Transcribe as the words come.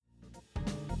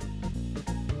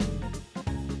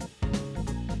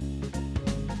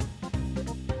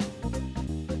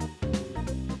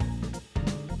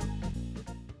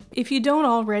If you don't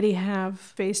already have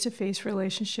face-to-face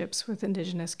relationships with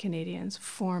Indigenous Canadians,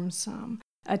 form some.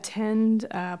 Attend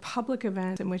public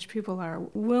events in which people are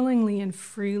willingly and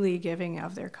freely giving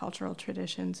of their cultural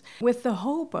traditions with the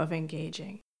hope of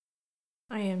engaging.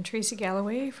 I am Tracy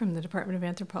Galloway from the Department of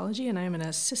Anthropology, and I am an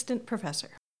assistant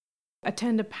professor.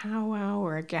 Attend a powwow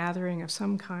or a gathering of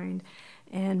some kind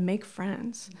and make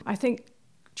friends. I think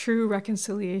true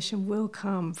reconciliation will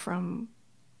come from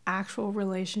actual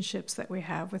relationships that we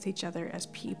have with each other as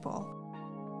people.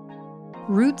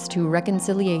 Roots to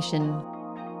Reconciliation.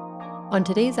 On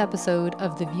today's episode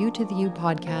of the View to the U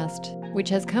podcast, which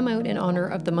has come out in honor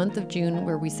of the month of June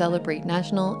where we celebrate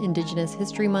National Indigenous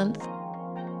History Month,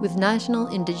 with National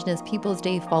Indigenous Peoples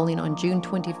Day falling on June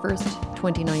 21st,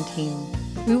 2019.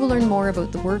 We will learn more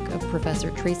about the work of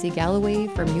Professor Tracy Galloway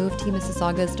from U of T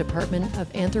Mississauga's Department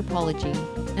of Anthropology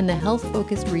and the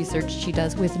health-focused research she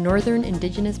does with Northern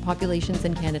Indigenous populations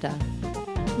in Canada.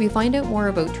 We find out more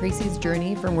about Tracy's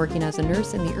journey from working as a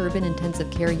nurse in the Urban Intensive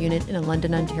Care Unit in a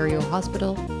London, Ontario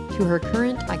hospital to her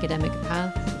current academic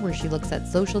path where she looks at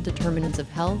social determinants of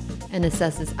health and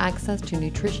assesses access to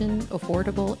nutrition,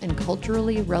 affordable, and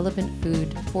culturally relevant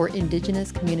food for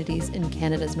Indigenous communities in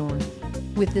Canada's North.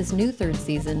 With this new third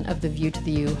season of The View to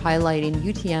the U highlighting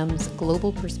UTM's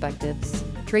global perspectives,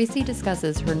 Tracy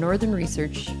discusses her northern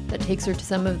research that takes her to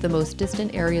some of the most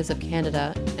distant areas of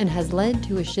Canada and has led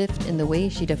to a shift in the way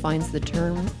she defines the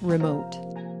term remote.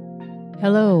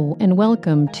 Hello, and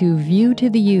welcome to View to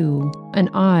the U, an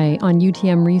eye on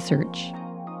UTM research.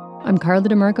 I'm Carla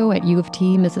DeMarco at U of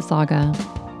T Mississauga.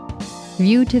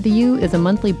 View to the U is a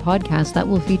monthly podcast that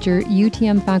will feature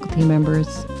UTM faculty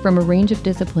members from a range of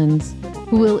disciplines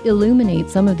who will illuminate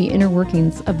some of the inner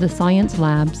workings of the science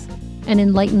labs and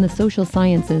enlighten the social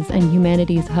sciences and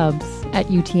humanities hubs at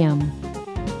UTM.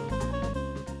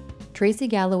 Tracy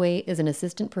Galloway is an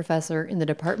assistant professor in the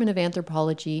Department of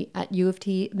Anthropology at U of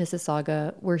T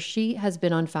Mississauga, where she has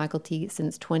been on faculty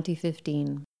since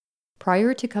 2015.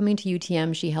 Prior to coming to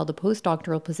UTM, she held a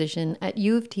postdoctoral position at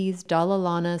U of T's Dalla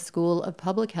Lana School of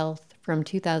Public Health from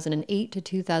 2008 to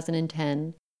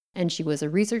 2010, and she was a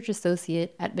research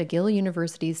associate at McGill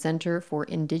University's Centre for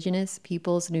Indigenous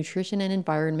Peoples Nutrition and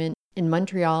Environment in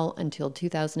Montreal until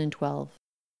 2012.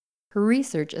 Her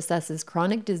research assesses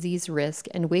chronic disease risk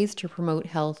and ways to promote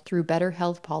health through better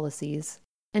health policies,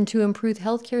 and to improve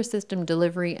healthcare system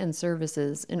delivery and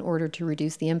services in order to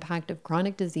reduce the impact of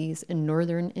chronic disease in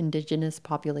Northern Indigenous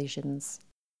populations.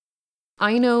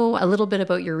 I know a little bit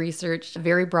about your research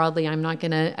very broadly. I'm not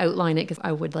going to outline it because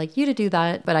I would like you to do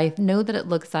that, but I know that it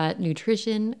looks at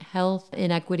nutrition, health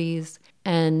inequities,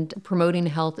 and promoting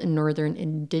health in Northern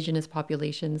Indigenous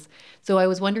populations. So I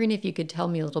was wondering if you could tell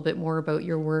me a little bit more about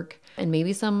your work and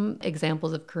maybe some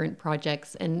examples of current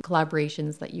projects and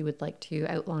collaborations that you would like to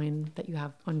outline that you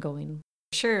have ongoing.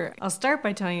 Sure. I'll start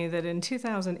by telling you that in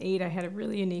 2008, I had a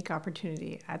really unique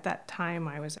opportunity. At that time,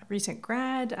 I was a recent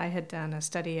grad. I had done a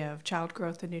study of child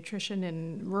growth and nutrition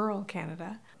in rural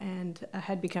Canada and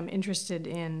had become interested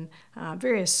in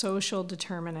various social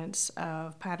determinants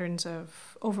of patterns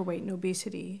of overweight and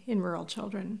obesity in rural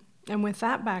children. And with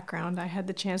that background, I had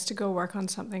the chance to go work on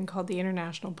something called the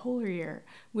International Polar Year,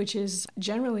 which is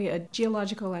generally a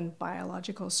geological and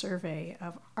biological survey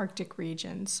of Arctic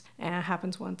regions. And it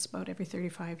happens once about every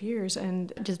 35 years.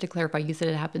 And just to clarify, you said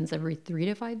it happens every 3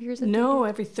 to 5 years? No,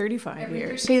 every 35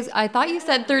 years. Because I thought you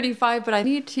said 35, but I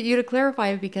need you to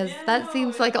clarify because that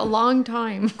seems like a long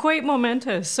time. Quite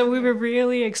momentous. So we were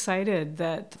really excited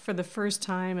that for the first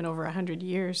time in over 100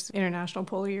 years, the International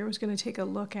Polar Year was going to take a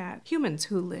look at humans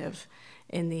who live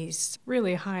in these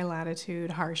really high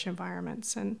latitude, harsh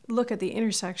environments and look at the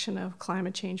intersection of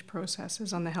climate change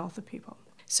processes on the health of people.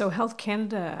 So Health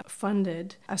Canada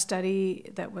funded a study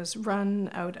that was run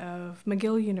out of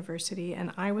McGill University,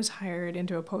 and I was hired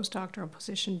into a postdoctoral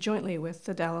position jointly with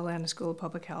the Dalla Lana School of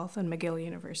Public Health and McGill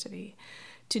University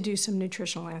to do some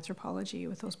nutritional anthropology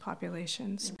with those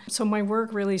populations. So my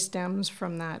work really stems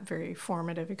from that very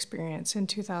formative experience in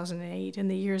 2008 and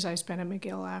the years I spent at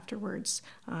McGill afterwards,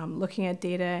 looking at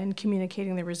data and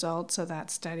communicating the results of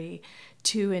that study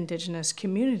to Indigenous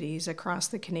communities across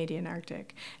the Canadian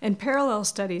Arctic. And parallel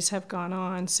studies have gone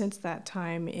on since that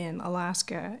time in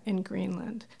Alaska and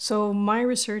Greenland. So my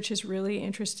research is really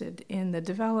interested in the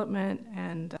development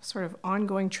and sort of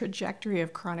ongoing trajectory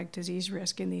of chronic disease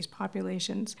risk in these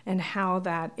populations and how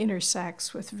that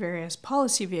intersects with various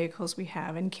policy vehicles we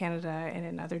have in Canada and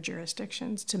in other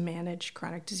jurisdictions to manage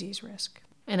chronic disease risk.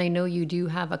 And I know you do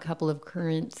have a couple of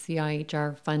current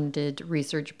CIHR funded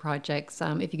research projects.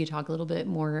 If you could talk a little bit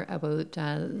more about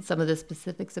some of the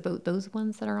specifics about those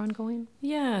ones that are ongoing.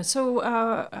 Yeah,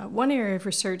 so one area of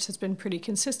research that's been pretty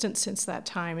consistent since that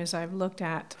time is I've looked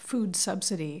at food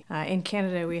subsidy. In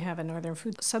Canada, we have a northern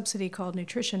food subsidy called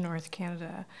Nutrition North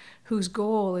Canada, whose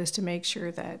goal is to make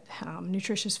sure that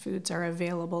nutritious foods are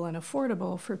available and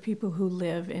affordable for people who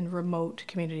live in remote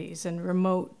communities. And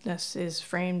remoteness is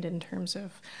framed in terms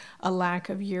of a lack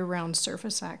of year-round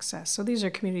surface access. So these are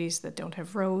communities that don't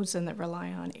have roads and that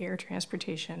rely on air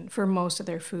transportation for most of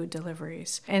their food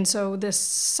deliveries. And so this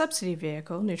subsidy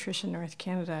vehicle, Nutrition North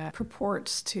Canada,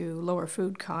 purports to lower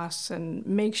food costs and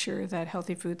make sure that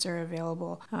healthy foods are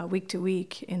available week to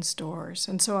week in stores.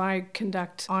 And so I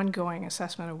conduct ongoing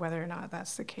assessment of whether or not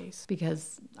that's the case.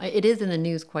 Because it is in the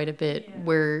news quite a bit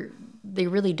where they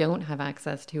really don't have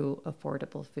access to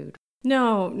affordable food.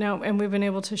 No, and we've been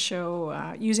able to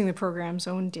show, using the program's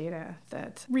own data,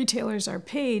 that retailers are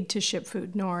paid to ship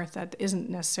food north that isn't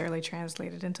necessarily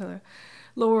translated into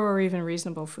lower or even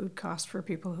reasonable food costs for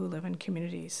people who live in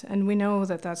communities. And we know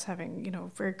that that's having,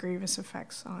 very grievous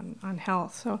effects on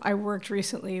health. So I worked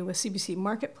recently with CBC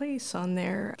Marketplace on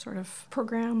their sort of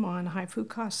program on high food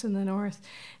costs in the north,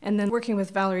 and then working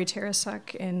with Valerie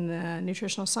Tarasuk in the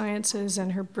nutritional sciences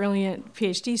and her brilliant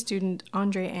PhD student,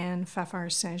 André-Anne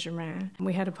Fafard-Saint-Germain.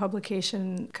 We had a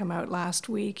publication come out last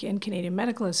week in Canadian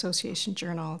Medical Association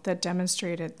Journal that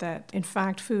demonstrated that, in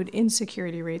fact, food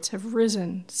insecurity rates have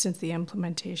risen since the implementation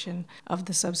of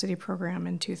the subsidy program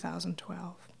in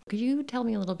 2012. Could you tell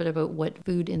me a little bit about what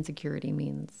food insecurity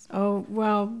means? Oh,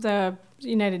 well, the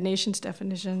United Nations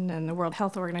definition and the World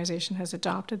Health Organization has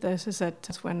adopted this, is that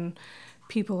it's when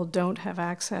people don't have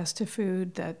access to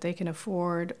food that they can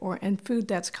afford, and food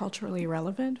that's culturally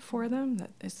relevant for them,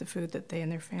 that is the food that they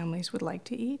and their families would like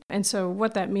to eat. And so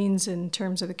what that means in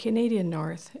terms of the Canadian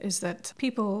North is that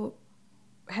people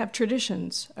have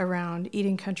traditions around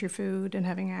eating country food and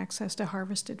having access to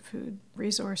harvested food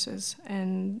resources,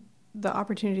 and the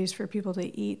opportunities for people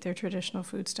to eat their traditional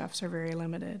foodstuffs are very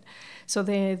limited. So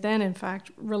they then, in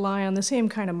fact, rely on the same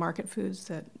kind of market foods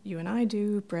that you and I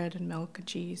do, bread and milk and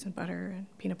cheese and butter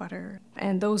and peanut butter.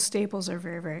 And those staples are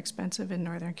very, very expensive in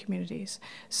northern communities.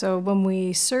 So when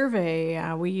we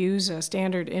survey, we use a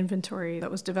standard inventory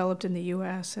that was developed in the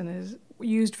U.S. and is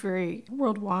used very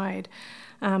worldwide.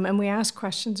 And we ask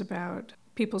questions about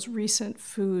people's recent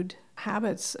food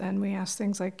habits, and we ask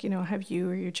things like, have you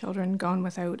or your children gone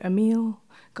without a meal,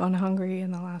 gone hungry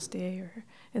in the last day or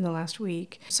in the last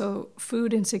week? So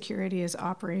food insecurity is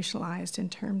operationalized in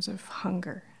terms of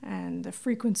hunger and the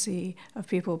frequency of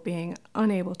people being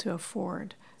unable to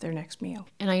afford their next meal.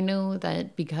 And I know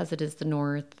that because it is the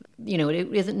north,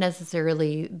 it isn't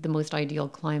necessarily the most ideal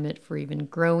climate for even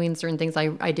growing certain things.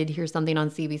 I did hear something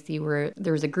on CBC where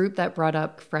there was a group that brought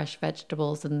up fresh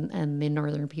vegetables, and the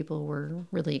northern people were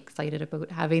really excited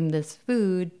about having this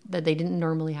food that they didn't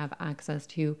normally have access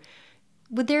to.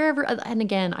 Would there ever, and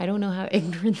again, I don't know how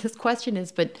ignorant this question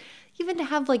is, but even to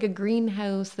have like a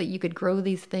greenhouse that you could grow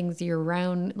these things year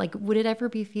round, like would it ever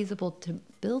be feasible to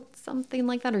build something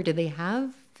like that? Or do they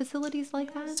have facilities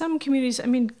like that? Some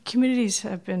communities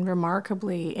have been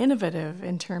remarkably innovative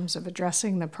in terms of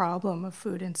addressing the problem of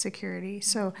food insecurity.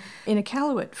 So in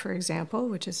Iqaluit, for example,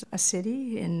 which is a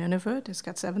city in Nunavut, it's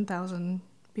got 7,000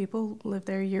 people live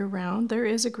there year round, there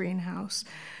is a greenhouse.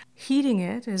 Heating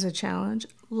it is a challenge.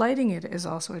 Lighting it is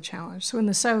also a challenge. So in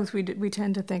the south, we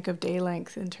tend to think of day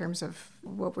length in terms of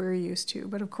what we're used to.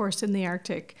 But of course, in the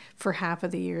Arctic, for half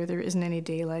of the year, there isn't any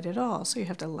daylight at all. So you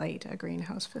have to light a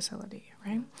greenhouse facility,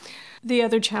 right? The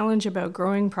other challenge about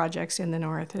growing projects in the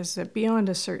north is that beyond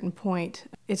a certain point,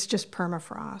 it's just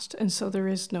permafrost. And so there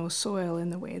is no soil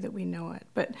in the way that we know it.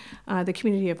 But the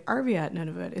community of Arviat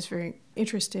Nunavut is very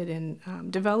interested in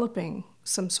developing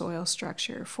some soil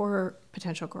structure for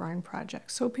potential growing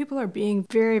projects. So people are being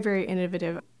very, very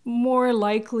innovative. More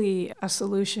likely, a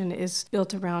solution is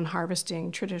built around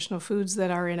harvesting traditional foods that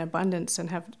are in abundance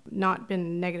and have not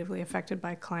been negatively affected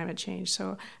by climate change.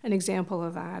 So an example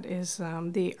of that is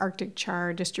the Arctic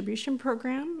Char Distribution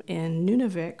Program in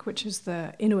Nunavik, which is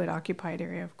the Inuit-occupied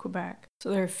area of Quebec. So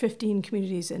there are 15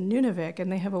 communities in Nunavik,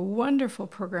 and they have a wonderful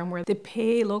program where they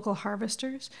pay local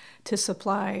harvesters to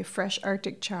supply fresh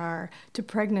Arctic char to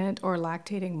pregnant or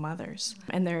lactating mothers.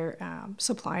 And they're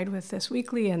supplied with this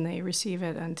weekly, and they receive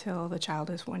it until the child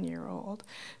is 1 year old.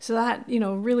 So that,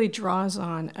 really draws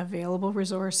on available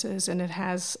resources, and it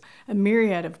has a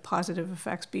myriad of positive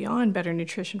effects beyond better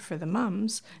nutrition for the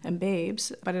mums and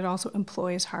babes, but it also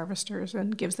employs harvesters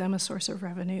and gives them a source of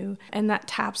revenue. And that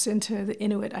taps into the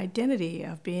Inuit identity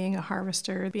of being a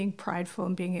harvester, being prideful,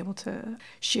 and being able to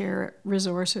share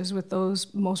resources with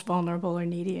those most vulnerable or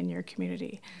needy in your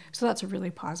community. So that's a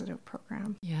really positive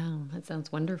program. Yeah, that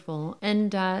sounds wonderful.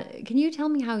 And can you tell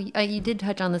me how you did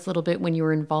touch on this a little bit when you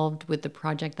were involved with the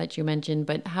project that you mentioned,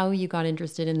 but how you got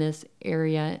interested in this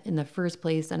area in the first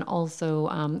place, and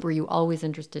also were you always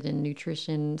interested in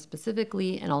nutrition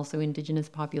specifically and also Indigenous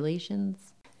populations?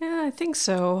 Yeah, I think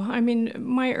so. I mean,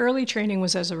 my early training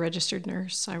was as a registered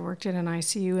nurse. I worked in an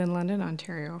ICU in London,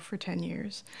 Ontario for 10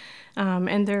 years.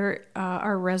 And there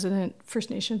are resident First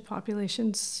Nations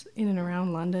populations in and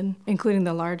around London, including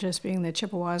the largest being the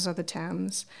Chippewas of the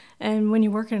Thames. And when you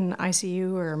work in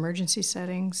ICU or emergency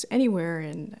settings, anywhere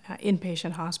in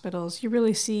inpatient hospitals, you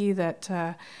really see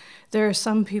that there are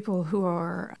some people who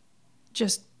are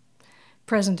just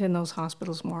present in those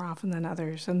hospitals more often than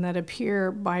others, and that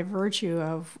appear by virtue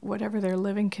of whatever their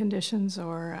living conditions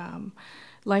or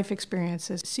life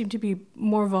experiences seem to be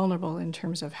more vulnerable in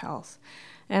terms of health.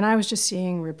 And I was just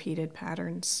seeing repeated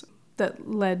patterns that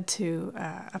led to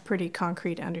a pretty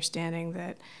concrete understanding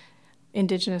that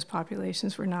Indigenous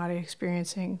populations were not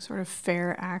experiencing sort of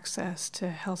fair access to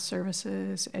health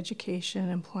services, education,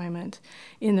 employment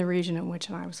in the region in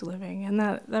which I was living. And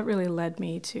that really led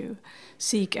me to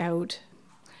seek out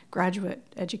graduate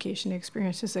education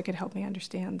experiences that could help me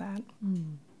understand that.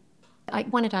 I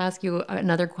wanted to ask you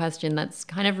another question that's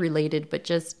kind of related, but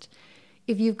just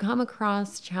if you've come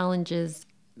across challenges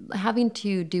having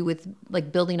to do with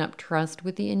like building up trust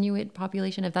with the Inuit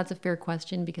population, if that's a fair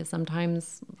question, because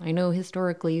sometimes I know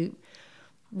historically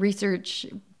research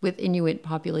with Inuit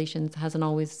populations hasn't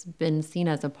always been seen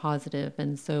as a positive.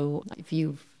 And so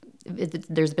if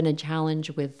there's been a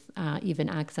challenge with even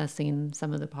accessing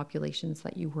some of the populations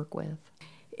that you work with.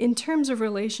 In terms of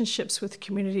relationships with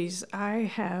communities,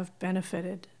 I have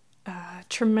benefited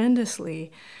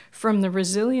tremendously from the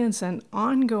resilience and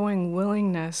ongoing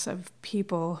willingness of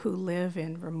people who live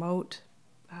in remote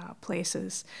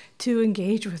places to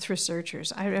engage with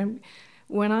researchers.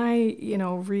 When I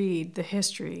read the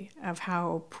history of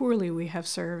how poorly we have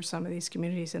served some of these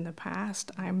communities in the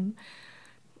past, I'm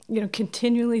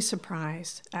continually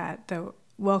surprised at the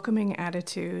welcoming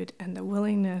attitude and the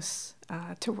willingness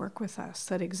to work with us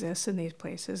that exists in these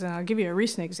places. And I'll give you a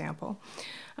recent example,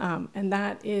 and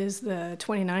that is the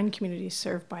 29 communities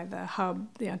served by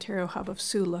the Ontario hub of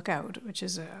Sioux Lookout, which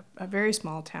is a very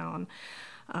small town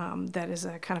that is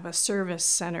a kind of a service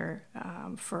center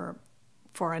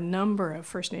for a number of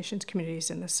First Nations communities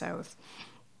in the South.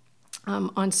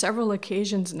 On several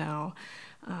occasions now,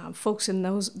 folks in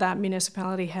that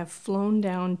municipality have flown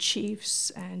down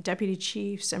chiefs and deputy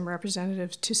chiefs and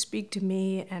representatives to speak to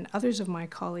me and others of my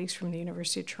colleagues from the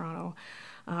University of Toronto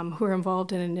who are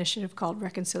involved in an initiative called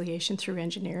Reconciliation Through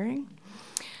Engineering.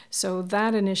 So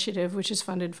that initiative, which is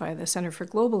funded by the Center for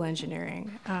Global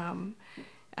Engineering,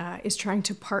 is trying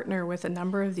to partner with a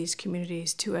number of these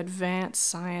communities to advance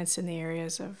science in the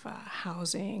areas of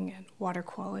housing and water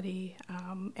quality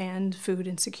and food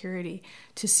insecurity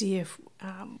to see if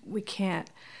we can't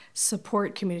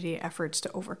support community efforts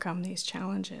to overcome these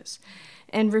challenges.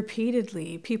 And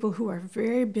repeatedly, people who are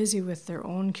very busy with their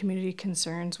own community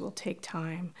concerns will take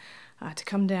time to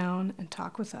come down and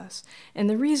talk with us. And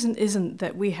the reason isn't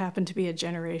that we happen to be a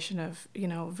generation of,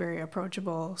 very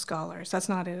approachable scholars. That's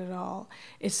not it at all.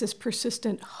 It's this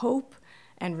persistent hope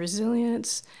and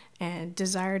resilience and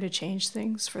desire to change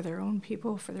things for their own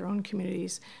people, for their own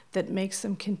communities, that makes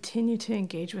them continue to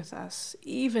engage with us,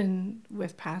 even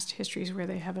with past histories where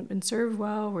they haven't been served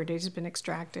well, where data has been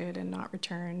extracted and not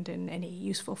returned in any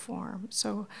useful form.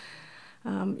 So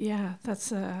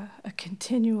that's a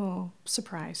continual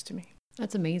surprise to me.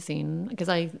 That's amazing, because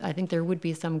I think there would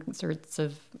be some sorts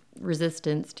of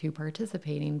resistance to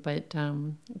participating, but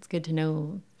it's good to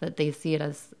know that they see it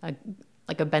as a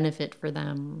benefit for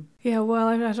them. Yeah, well,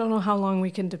 I don't know how long we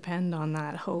can depend on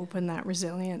that hope and that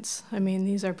resilience. I mean,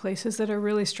 these are places that are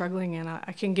really struggling, and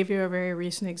I can give you a very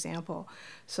recent example.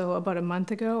 So about a month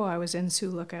ago, I was in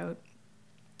Sioux Lookout,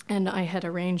 and I had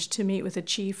arranged to meet with a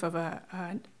chief of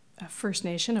a First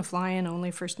Nation, a fly-in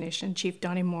only First Nation, Chief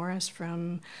Donnie Morris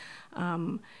from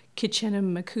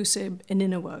Kitchenim-Mekusib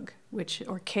Ininewug,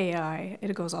 or KI.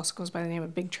 It also goes by the name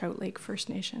of Big Trout Lake First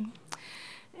Nation.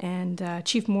 And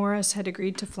Chief Morris had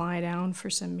agreed to fly down for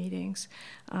some meetings.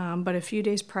 But a few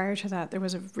days prior to that, there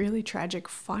was a really tragic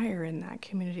fire in that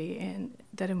community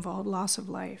that involved loss of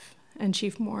life. and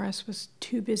Chief Morris was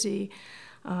too busy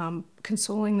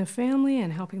consoling the family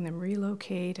and helping them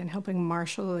relocate and helping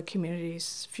marshal the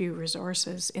community's few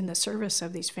resources in the service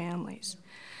of these families.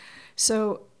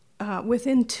 So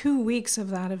within 2 weeks of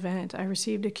that event, I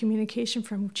received a communication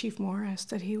from Chief Morris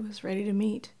that he was ready to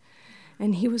meet.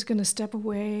 And he was going to step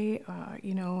away,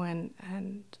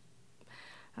 and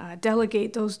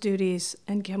delegate those duties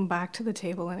and come back to the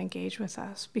table and engage with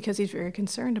us, because he's very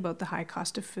concerned about the high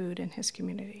cost of food in his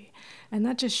community. And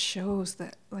that just shows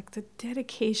that, like, the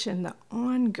dedication, the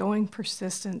ongoing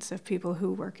persistence of people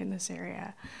who work in this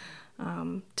area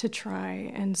to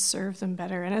try and serve them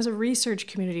better. And as a research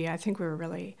community, I think we were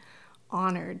really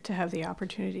honored to have the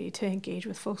opportunity to engage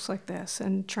with folks like this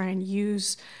and try and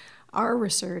use our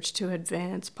research to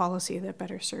advance policy that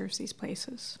better serves these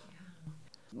places.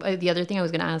 The other thing I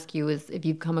was going to ask you is if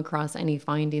you've come across any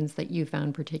findings that you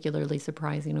found particularly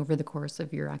surprising over the course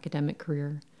of your academic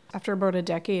career. After about a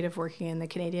decade of working in the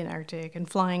Canadian Arctic and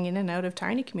flying in and out of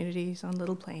tiny communities on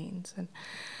little planes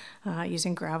and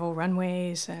using gravel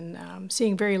runways and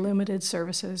seeing very limited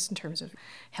services in terms of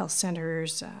health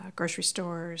centers, grocery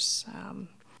stores,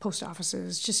 post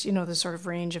offices, just, the sort of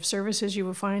range of services you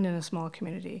would find in a small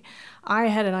community, I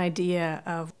had an idea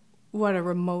of what a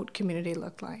remote community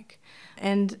looked like.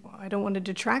 And I don't want to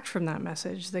detract from that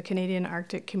message. The Canadian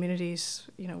Arctic communities,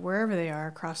 wherever they are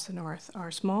across the north,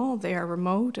 are small, they are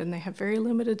remote, and they have very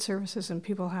limited services, and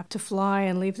people have to fly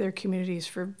and leave their communities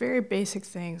for very basic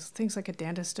things like a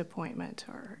dentist appointment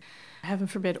or, heaven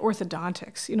forbid,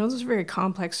 orthodontics. Those are very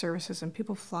complex services, and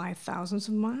people fly thousands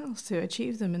of miles to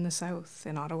achieve them in the south,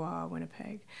 in Ottawa,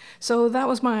 Winnipeg. So that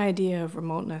was my idea of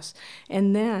remoteness.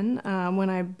 And then when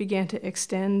I began to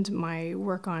extend my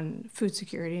work on food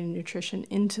security and nutrition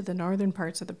into the northern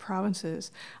parts of the provinces,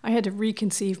 I had to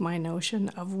reconceive my notion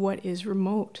of what is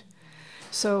remote.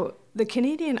 So the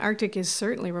Canadian Arctic is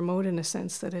certainly remote in a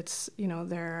sense that it's,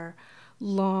 there are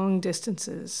long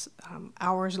distances,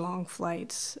 hours-long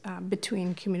flights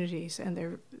between communities, and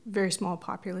they're very small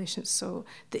populations. So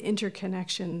the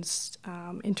interconnections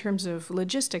in terms of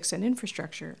logistics and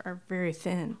infrastructure are very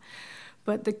thin.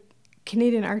 But the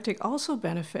Canadian Arctic also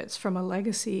benefits from a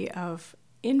legacy of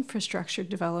infrastructure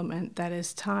development that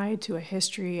is tied to a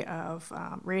history of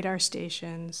radar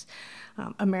stations,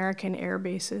 American air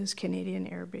bases, Canadian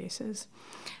air bases,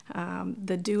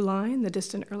 the DEW line, the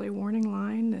distant early warning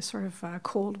line, this sort of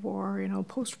Cold War,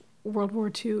 post World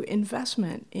War II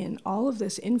investment in all of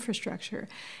this infrastructure.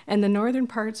 And the northern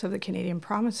parts of the Canadian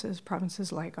provinces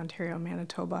like Ontario and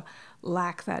Manitoba,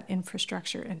 lack that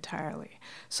infrastructure entirely.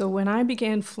 So when I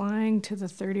began flying to the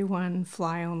 31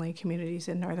 fly-only communities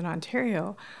in Northern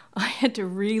Ontario, I had to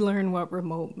relearn what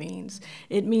remote means.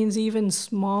 It means even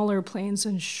smaller planes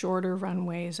and shorter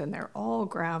runways, and they're all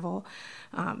gravel.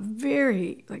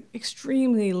 Very,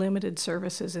 extremely limited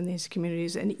services in these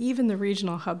communities, and even the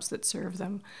regional hubs that serve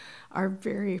them are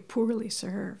very poorly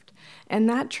served. And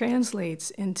that translates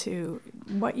into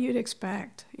what you'd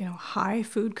expect, high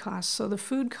food costs. So the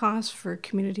food costs for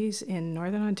communities in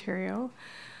Northern Ontario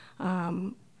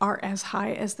are as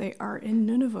high as they are in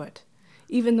Nunavut,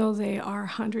 even though they are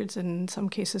hundreds and in some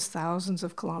cases thousands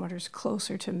of kilometers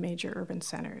closer to major urban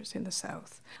centers in the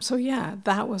south. So yeah,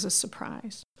 that was a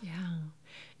surprise. Yeah.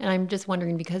 And I'm just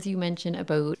wondering, because you mentioned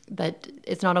about that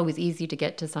it's not always easy to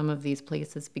get to some of these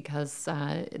places because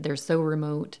they're so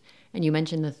remote, and you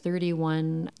mentioned the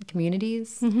 31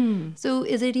 communities. Mm-hmm. So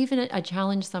is it even a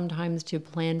challenge sometimes to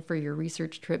plan for your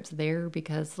research trips there?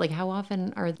 Because how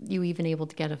often are you even able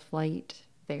to get a flight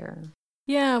there?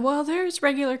 Yeah, well, there's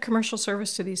regular commercial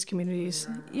service to these communities.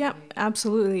 Yeah,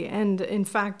 absolutely. And in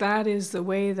fact, that is the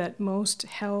way that most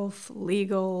health,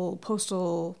 legal,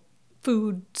 postal,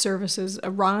 food services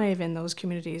arrive in those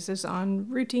communities, is on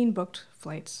routine booked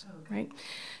flights, right?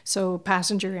 So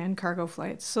passenger and cargo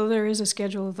flights. So there is a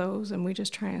schedule of those, and we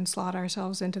just try and slot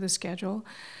ourselves into the schedule,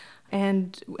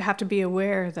 and have to be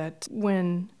aware that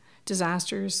when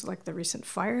disasters like the recent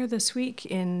fire this week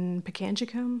in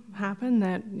Pikangikum happen,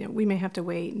 that we may have to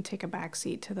wait and take a back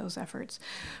seat to those efforts.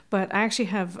 But I actually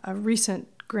have a recent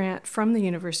grant from the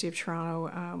University of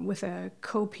Toronto with a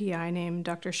co-PI named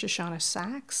Dr. Shoshana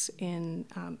Sachs in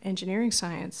engineering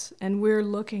science, and we're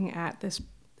looking at this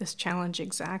challenge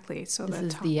exactly. So this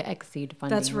is the XSEED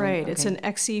funding. That's right. Okay. It's an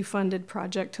XSEED-funded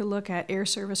project to look at air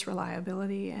service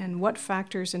reliability and what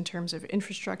factors in terms of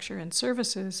infrastructure and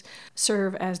services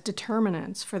serve as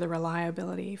determinants for the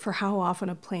reliability, for how often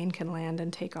a plane can land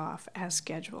and take off as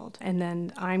scheduled. And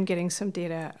then I'm getting some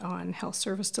data on health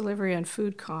service delivery and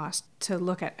food cost to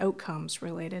look at outcomes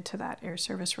related to that air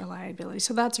service reliability.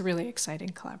 So that's a really exciting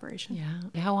collaboration.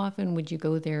 Yeah. How often would you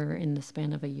go there in the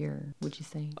span of a year, would you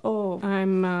say? Oh, So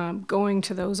I'm going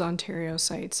to those Ontario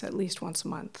sites at least once a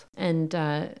month. And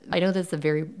I know this is a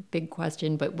very big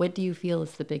question, but what do you feel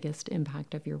is the biggest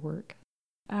impact of your work?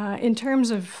 In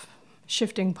terms of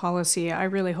shifting policy, I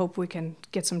really hope we can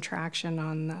get some traction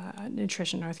on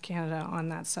Nutrition North Canada on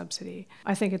that subsidy.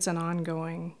 I think it's an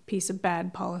ongoing piece of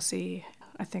bad policy.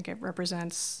 I think it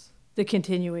represents the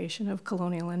continuation of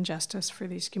colonial injustice for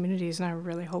these communities, and I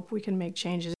really hope we can make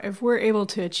changes. If we're able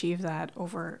to achieve that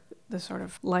over the sort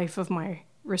of life of my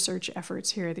research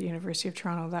efforts here at the University of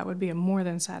Toronto, that would be a more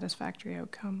than satisfactory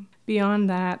outcome. Beyond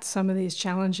that, some of these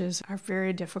challenges are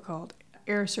very difficult.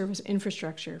 Air service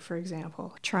infrastructure, for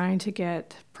example, trying to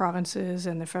get provinces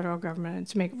and the federal government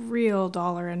to make real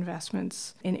dollar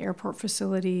investments in airport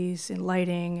facilities, in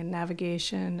lighting and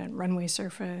navigation and runway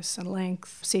surface and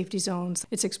length, safety zones.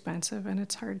 It's expensive and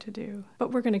it's hard to do.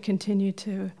 But we're going to continue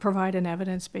to provide an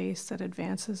evidence base that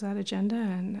advances that agenda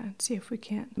and see if we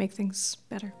can't make things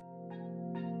better.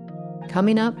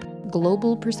 Coming up,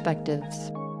 Global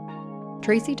Perspectives.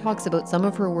 Tracy talks about some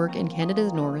of her work in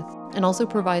Canada's North and also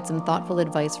provides some thoughtful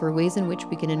advice for ways in which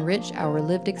we can enrich our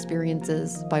lived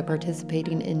experiences by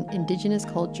participating in Indigenous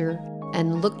culture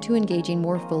and look to engaging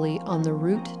more fully on the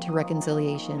route to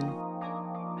reconciliation.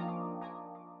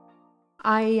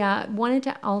 I wanted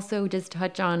to also just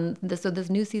touch on this. So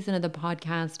this new season of the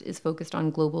podcast is focused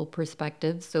on global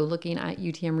perspectives. So looking at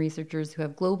UTM researchers who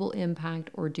have global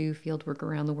impact or do fieldwork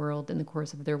around the world in the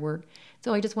course of their work.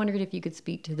 So I just wondered if you could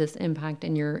speak to this impact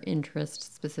and your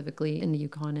interest specifically in the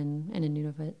Yukon and in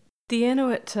Nunavut. The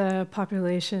Inuit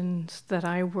populations that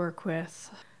I work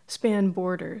with span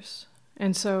borders.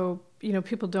 And so,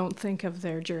 people don't think of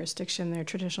their jurisdiction, their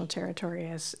traditional territory,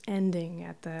 as ending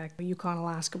at the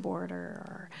Yukon-Alaska border,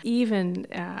 or even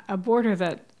a border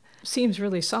that seems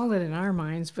really solid in our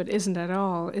minds, but isn't at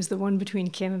all, is the one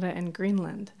between Canada and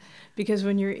Greenland. Because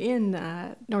when you're in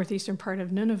the northeastern part of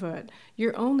Nunavut,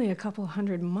 you're only a couple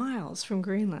hundred miles from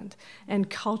Greenland.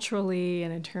 And culturally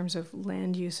and in terms of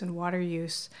land use and water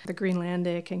use, the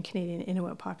Greenlandic and Canadian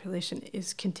Inuit population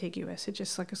is contiguous. It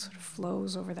just sort of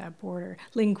flows over that border.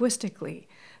 Linguistically,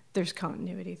 there's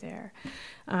continuity there.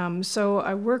 So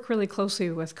I work really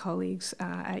closely with colleagues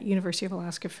at University of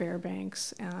Alaska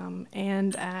Fairbanks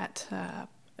and at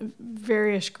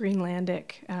various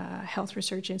Greenlandic health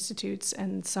research institutes,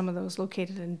 and some of those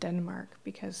located in Denmark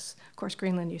because, of course,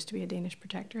 Greenland used to be a Danish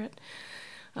protectorate.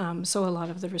 So a lot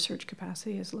of the research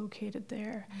capacity is located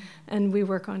there. And we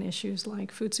work on issues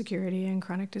like food security and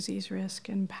chronic disease risk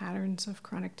and patterns of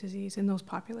chronic disease in those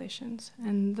populations.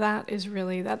 And that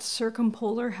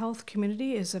circumpolar health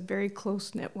community is a very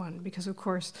close-knit one because, of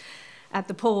course, at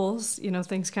the poles,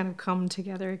 things kind of come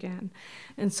together again.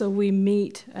 And so we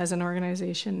meet as an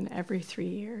organization every 3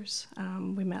 years.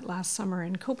 We met last summer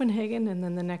in Copenhagen, and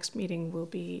then the next meeting will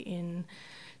be in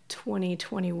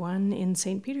 2021 in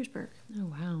St. Petersburg. Oh,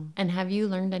 wow. And have you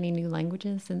learned any new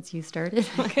languages since you started?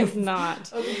 I have not.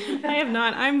 I have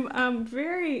not. I'm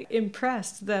very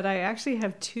impressed that I actually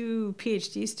have 2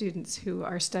 PhD students who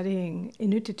are studying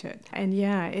Inuktitut. And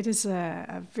yeah, it is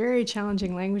a very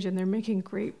challenging language, and they're making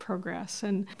great progress.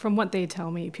 And from what they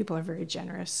tell me, people are very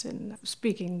generous in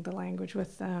speaking the language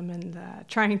with them and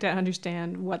trying to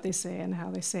understand what they say and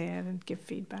how they say it and give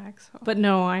feedback. So. But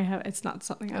no, it's not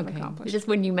something I've accomplished. Just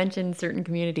when you mentioned certain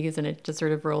communities and it just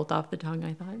sort of rolled off the tongue,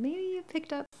 I thought maybe you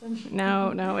picked up some.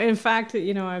 No. In fact,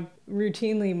 I've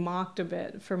routinely mocked a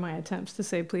bit for my attempts to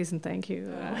say please and thank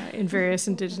you in various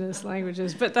Indigenous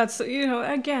languages. But that's,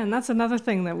 again, that's another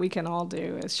thing that we can all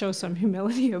do is show some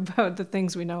humility about the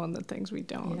things we know and the things we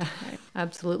don't. Yeah, right?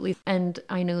 Absolutely. And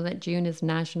I know that June is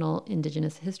National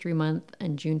Indigenous History Month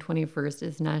and June 21st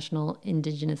is National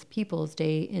Indigenous Peoples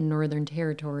Day in Northern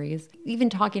Territories. Even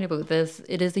talking about this,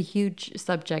 it is a huge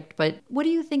subject, but what do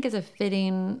you think is a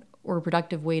fitting or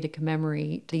productive way to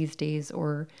commemorate these days,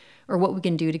 or what we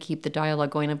can do to keep the dialogue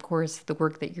going? Of course, the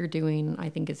work that you're doing, I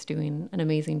think, is doing an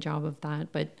amazing job of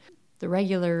that. But the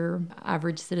regular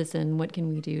average citizen, what can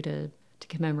we do to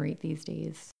commemorate these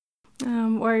days?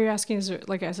 Or are you asking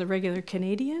as a regular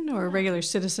Canadian or a regular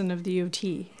citizen of the UT?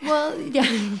 Well,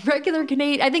 yeah, regular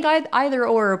Canadian. I think either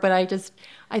or, but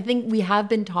I think we have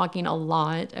been talking a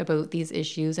lot about these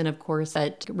issues. And of course,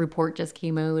 that report just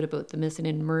came out about the missing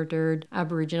and murdered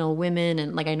Aboriginal women.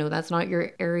 And I know that's not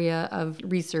your area of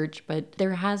research, but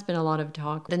there has been a lot of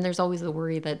talk. Then there's always the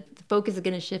worry that the focus is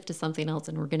going to shift to something else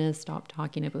and we're going to stop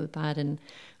talking about that. And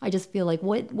I just feel like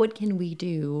what can we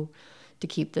do to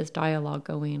keep this dialogue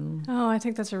going? Oh, I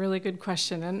think that's a really good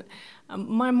question. And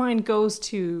my mind goes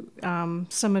to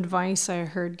some advice I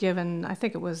heard given, I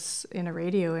think it was in a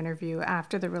radio interview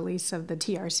after the release of the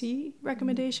TRC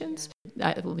recommendations.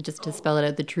 Just to spell it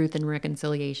out, the Truth and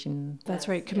Reconciliation. That's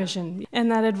right, Commission.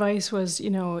 And that advice was,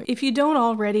 if you don't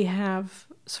already have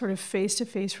sort of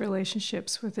face-to-face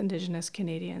relationships with Indigenous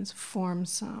Canadians, form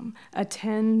some.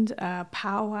 Attend a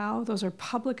powwow. Those are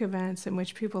public events in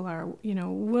which people are,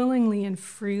 willingly and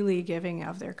freely giving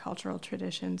of their cultural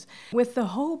traditions with the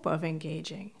hope of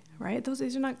engaging. Right?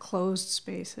 These are not closed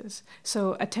spaces.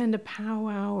 So attend a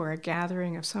powwow or a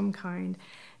gathering of some kind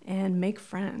and make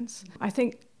friends. I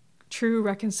think true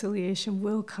reconciliation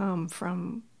will come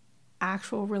from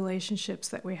actual relationships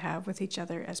that we have with each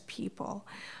other as people.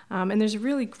 And there's a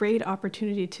really great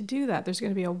opportunity to do that. There's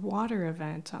going to be a water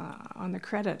event on the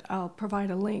credit. I'll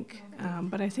provide a link,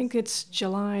 but I think it's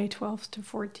July 12th to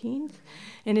 14th.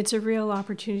 And it's a real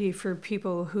opportunity for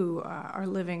people who are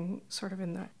living sort of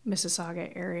in the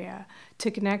Mississauga area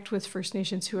to connect with First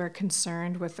Nations who are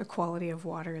concerned with the quality of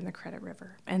water in the Credit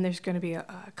River. And there's going to be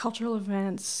cultural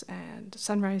events and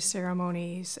sunrise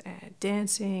ceremonies and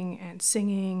dancing and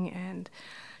singing and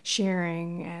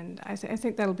sharing, and I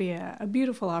think that'll be a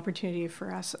beautiful opportunity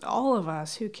for us, all of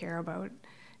us who care about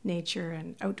nature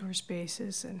and outdoor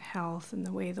spaces and health and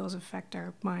the way those affect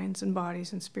our minds and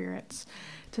bodies and spirits,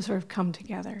 to sort of come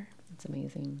together. That's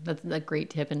amazing. That's a great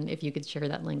tip. And if you could share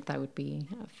that link, that would be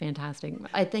fantastic.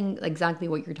 I think exactly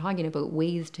what you're talking about,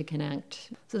 ways to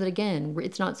connect so that, again,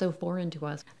 it's not so foreign to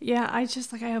us. Yeah, I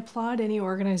applaud any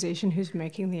organization who's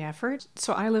making the effort.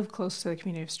 So I live close to the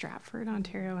community of Stratford,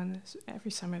 Ontario, and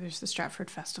every summer there's the Stratford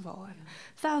Festival, and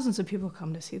thousands of people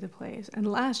come to see the plays. And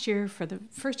last year, for the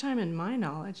first time in my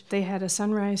knowledge, they had a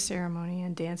sunrise ceremony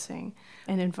and dancing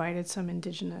and invited some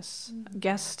Indigenous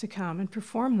guests to come and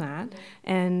perform that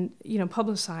and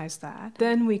publicize that.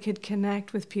 Then we could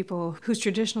connect with people whose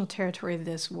traditional territory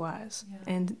this was,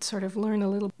 and sort of learn a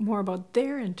little more about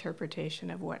their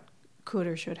interpretation of what could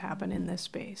or should happen in this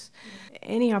space.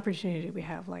 Any opportunity we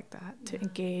have like that to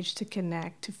engage, to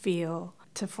connect, to feel,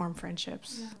 to form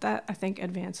friendships, that I think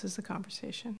advances the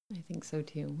conversation. I think so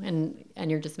too. And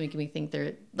you're just making me think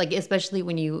there, like, especially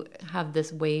when you have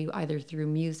this way either through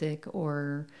music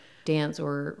or dance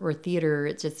or theater,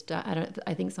 it's just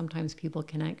I think sometimes people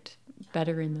connect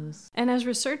better in those. And as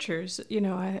researchers,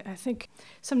 I think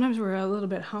sometimes we're a little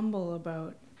bit humble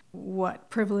about what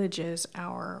privileges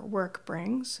our work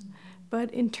brings. Mm-hmm.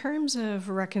 But in terms of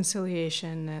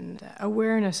reconciliation and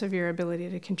awareness of your ability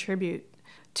to contribute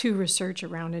to research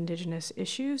around Indigenous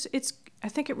issues, I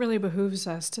think it really behooves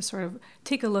us to sort of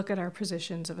take a look at our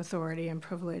positions of authority and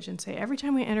privilege and say, every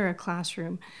time we enter a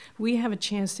classroom, we have a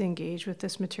chance to engage with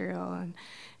this material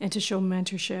and to show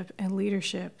mentorship and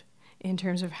leadership in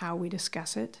terms of how we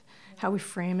discuss it, how we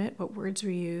frame it, what words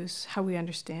we use, how we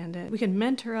understand it. We can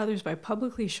mentor others by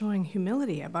publicly showing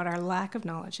humility about our lack of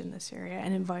knowledge in this area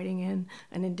and inviting in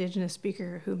an Indigenous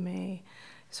speaker who may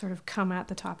sort of come at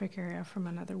the topic area from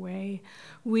another way.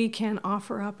 We can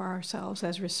offer up ourselves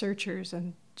as researchers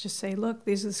and just say, look,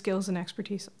 these are the skills and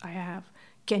expertise I have.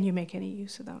 Can you make any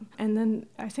use of them? And then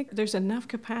I think there's enough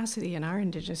capacity in our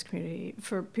Indigenous community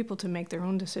for people to make their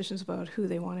own decisions about who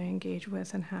they want to engage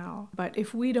with and how. But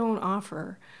if we don't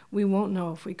offer, we won't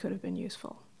know if we could have been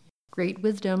useful. Great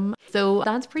wisdom. So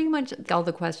that's pretty much all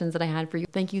the questions that I had for you.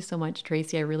 Thank you so much,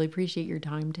 Tracy. I really appreciate your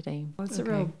time today. Well, it's a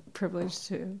real privilege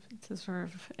to sort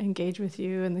of engage with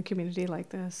you and the community like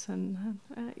this. And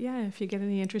if you get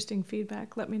any interesting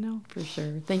feedback, let me know. For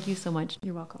sure. Thank you so much.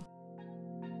 You're welcome.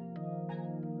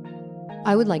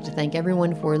 I would like to thank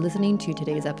everyone for listening to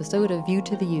today's episode of View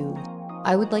to the U.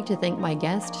 I would like to thank my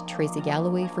guest, Tracy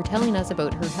Galloway, for telling us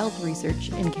about her health research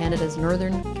in Canada's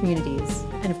northern communities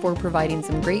and for providing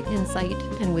some great insight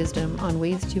and wisdom on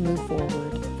ways to move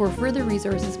forward. For further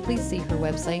resources, please see her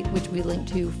website, which we link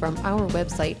to from our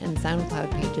website and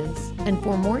SoundCloud pages. And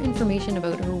for more information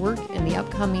about her work and the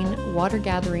upcoming Water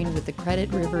Gathering with the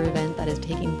Credit River event that is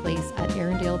taking place at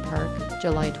Erindale Park,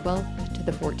 July 12th to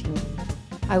the 14th.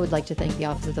 I would like to thank the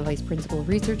Office of the Vice Principal of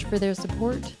Research for their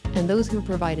support and those who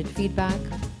provided feedback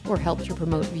or helped to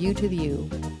promote View to the U.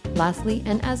 Lastly,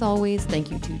 and as always,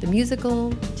 thank you to The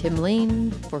Musical, Tim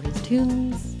Lane, for his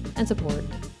tunes and support.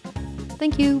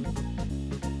 Thank you.